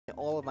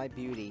of my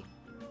beauty.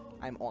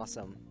 I'm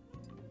awesome.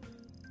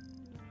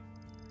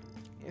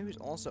 Yeah, who's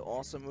also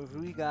awesome? Who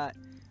we got?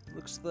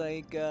 Looks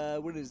like,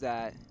 what is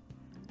that?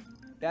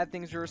 Bad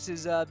Things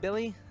versus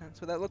Billy? That's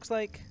what that looks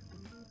like?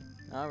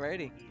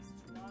 Alrighty.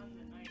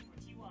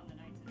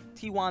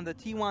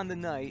 T1 the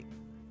Knight.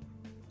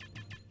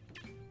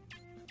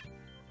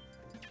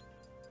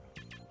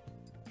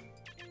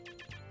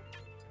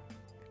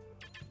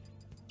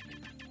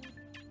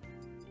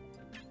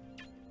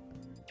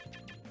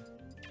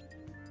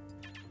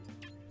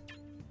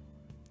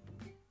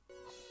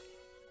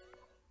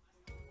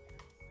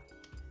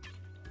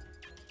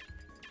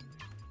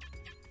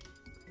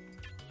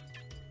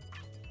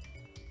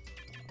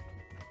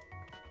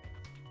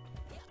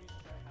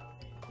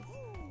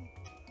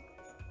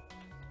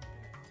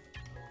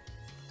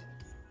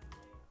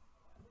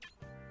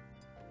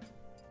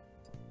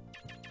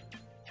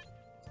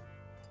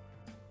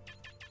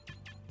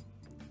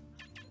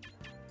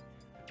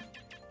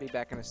 Be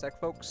back in a sec,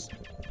 folks.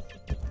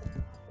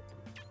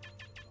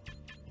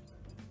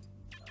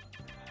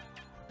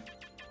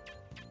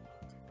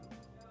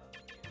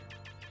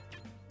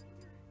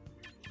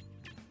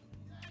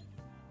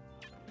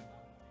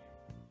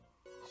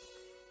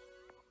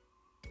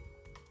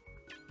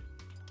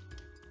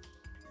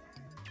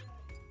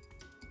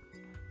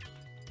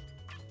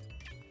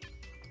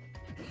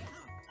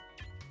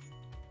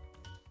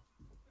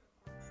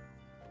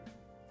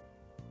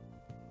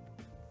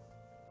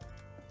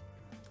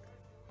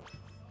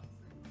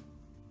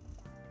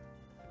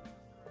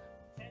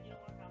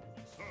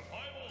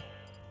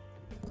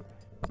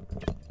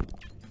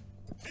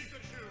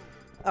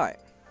 All right.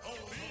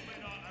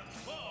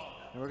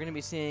 And we're gonna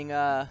be seeing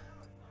why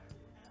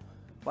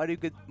do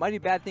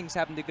bad things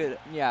happen to good?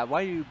 Yeah,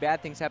 why do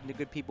bad things happen to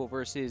good people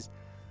versus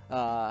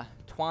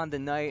Twan the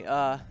Knight?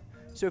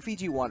 So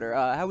Fiji Wonder,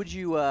 how would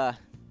you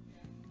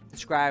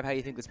describe how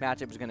you think this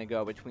matchup is gonna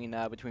go between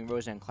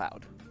Rosa and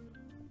Cloud?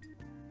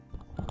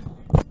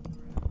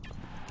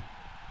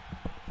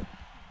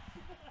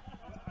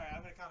 Alright,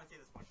 I'm gonna commentate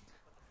this one.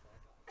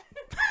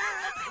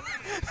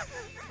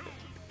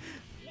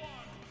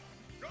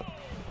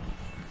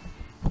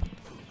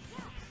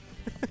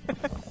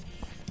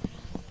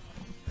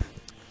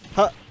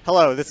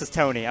 Hello, this is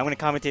Tony. I'm going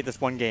to commentate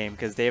this one game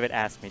because David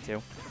asked me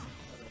to.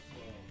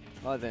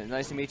 Oh, then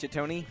nice to meet you,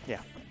 Tony. Yeah.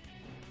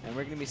 And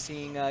we're going to be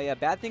seeing yeah,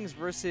 Bad Things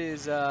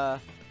versus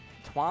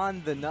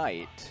Twan the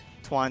Knight.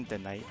 Twan the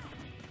Knight.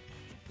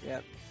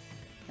 Yep.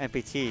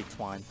 NPT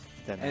Twan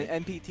the Knight.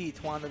 NPT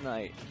Twan the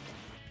Knight.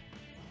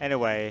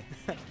 Anyway,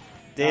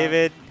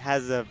 David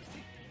has a...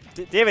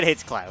 David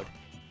hates Cloud.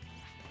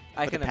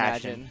 I can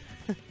imagine.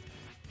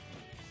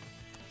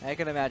 I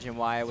can imagine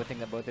why. I would think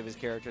that both of his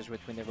characters,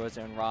 between the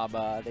Rosa and Rob,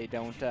 they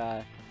don't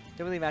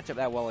really match up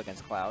that well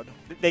against Cloud.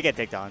 They get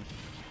picked on.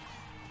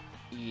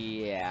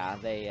 Yeah,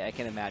 I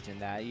can imagine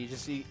that. You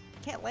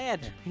can't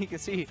land. You can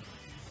see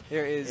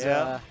there is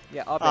yeah,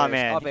 up oh airs,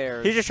 man, up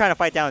airs. he's just trying to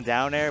fight down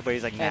air, but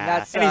he's like, nah. And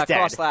that's and he's dead.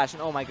 cross slash.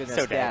 And oh my goodness,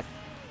 So dead. death.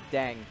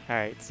 Dang. All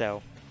right,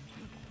 so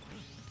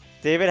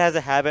David has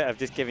a habit of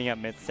just giving up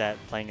mid-set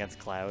playing against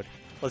Cloud.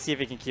 Let's see if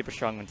he can keep a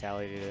strong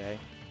mentality today.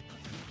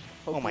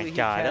 Hopefully oh my he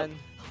god. Can.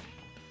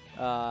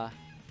 The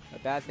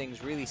Bad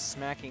Thing's really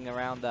smacking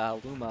around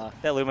Luma.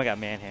 That Luma got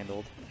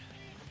manhandled.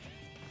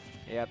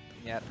 Yep.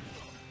 Okay.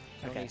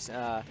 Tony's,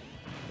 so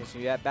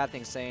you have Bad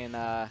Thing saying,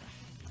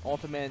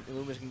 Ultimate,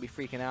 Luma's going to be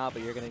freaking out,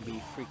 but you're going to be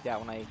freaked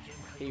out when I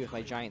hit you with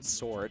my giant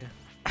sword.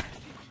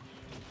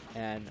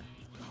 And,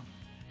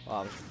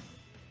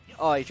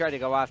 oh, he tried to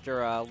go after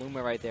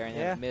Luma right there and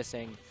ended up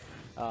missing.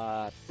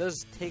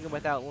 Does take him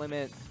without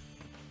limit.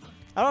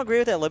 I don't agree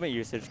with that limit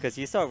usage because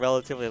he's still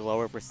relatively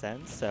lower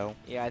percent, so.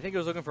 Yeah, I think he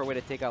was looking for a way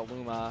to take out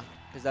Luma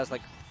because that's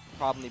like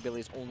probably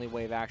Billy's only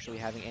way of actually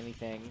having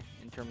anything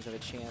in terms of a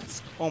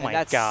chance. Oh and my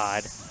that's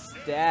god.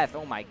 Death.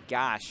 Oh my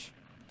gosh.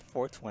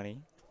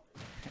 420.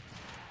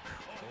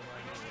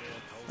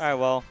 Alright,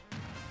 well.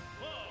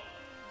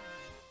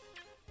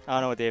 I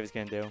don't know what David's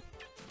going to do.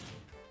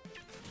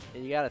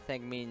 You gotta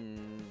think,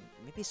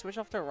 maybe switch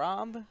off to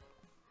Rob?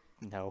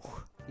 No.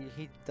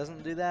 He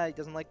doesn't do that? He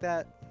doesn't like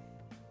that?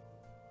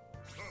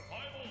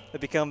 It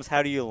becomes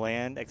how do you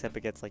land, except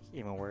it gets like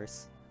even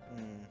worse.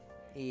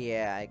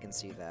 Yeah, I can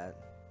see that.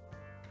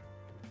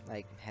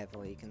 Like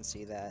heavily can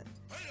see that.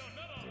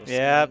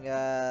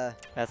 Yeah.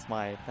 That's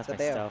my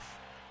Bayo. stuff.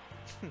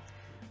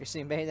 You're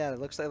seeing Bayonetta. It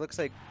looks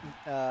like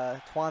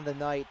Twan the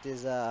Knight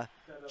is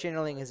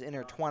channeling his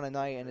inner Twan the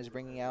Knight and is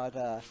bringing out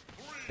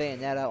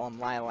Bayonetta on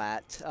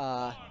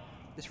Lylat.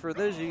 Just for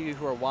those of you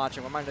who are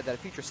watching, reminder that a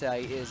future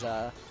site is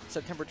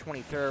September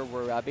 23rd,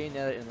 where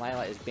Bayonetta and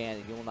Lylat is banned,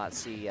 and you will not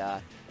see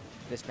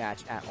this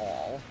match at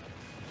all.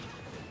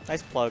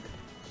 Nice plug.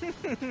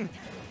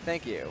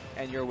 Thank you,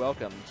 and you're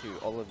welcome to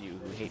all of you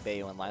who hate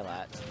Bayo and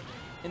Lylat.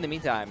 In the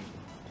meantime,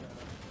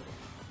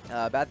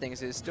 Bad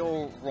Things is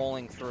still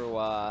rolling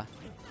through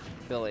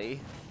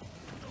Billy,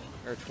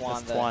 or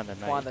Twan the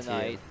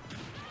Knight.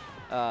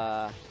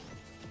 I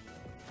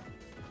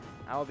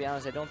will be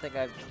honest, I don't think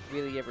I've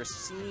really ever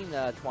seen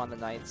Twan the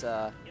Knight's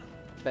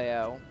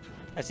Bayo.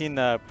 I've seen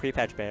the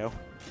pre-patch Bayo.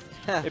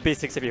 It beat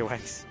 6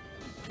 WX.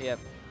 Yep.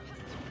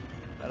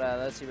 But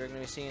let's see, we're going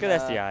to be seeing... Good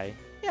SDI.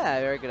 Yeah,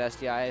 very good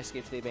SDI.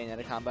 Escape to the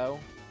Bayonetta combo.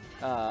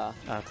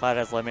 Cloud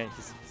has limit.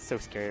 He's so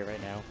scary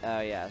right now.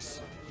 Oh,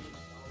 yes.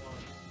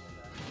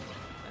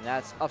 And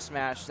that's up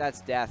smash.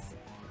 That's death.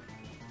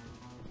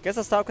 Guess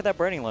I'll stop with that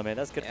burning limit.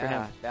 That's good for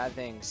him. Bad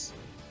things.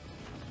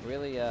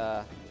 Really,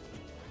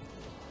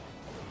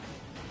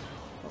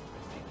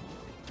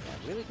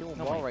 really doing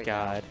well right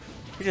now. Oh my god.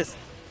 You're just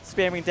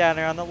spamming down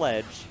there on the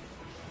ledge.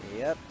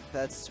 Yep,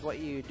 that's what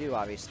you do,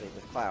 obviously,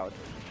 with Cloud.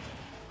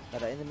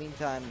 But in the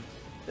meantime,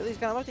 Billy's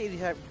got him up to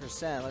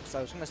 87%. Looks,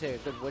 I was going to say a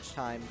good witch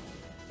time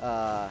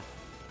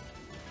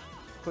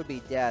could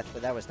be death,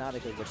 but that was not a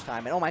good witch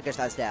time. And oh my gosh,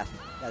 that's death.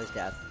 That is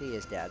death. He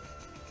is dead.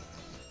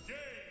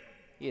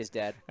 He is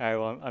dead. All right,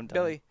 well, I'm done.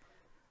 Billy,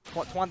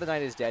 Twan the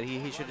Knight is dead.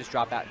 He should just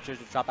drop out. Should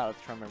just drop out of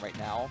the tournament right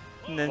now.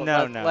 No,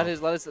 no. Let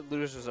his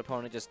loser's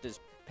opponent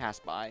just pass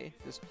by.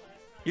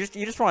 You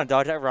just want to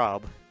dodge that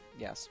Rob.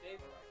 Yes.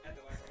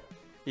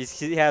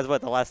 He has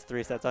what, the last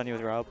 3 sets on you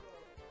with Rob?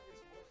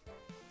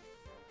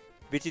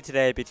 Beat you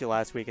today, beat you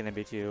last week, and then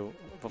beat you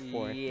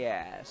before.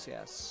 Yes,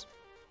 yes.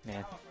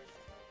 Man.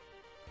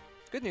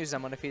 Good news,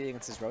 I'm undefeated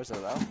against his Rosa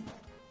though.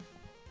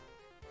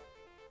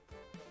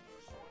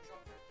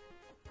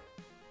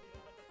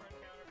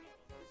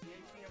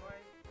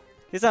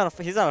 He's not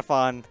a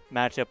fond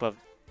matchup of.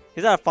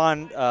 He's not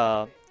fond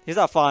of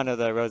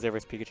the Rose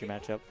versus Pikachu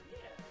matchup.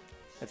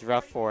 It's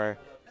rough for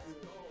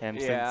him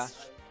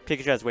since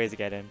Pikachu has ways to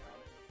get in.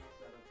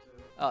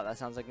 Oh, that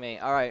sounds like me.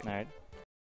 All right. All right.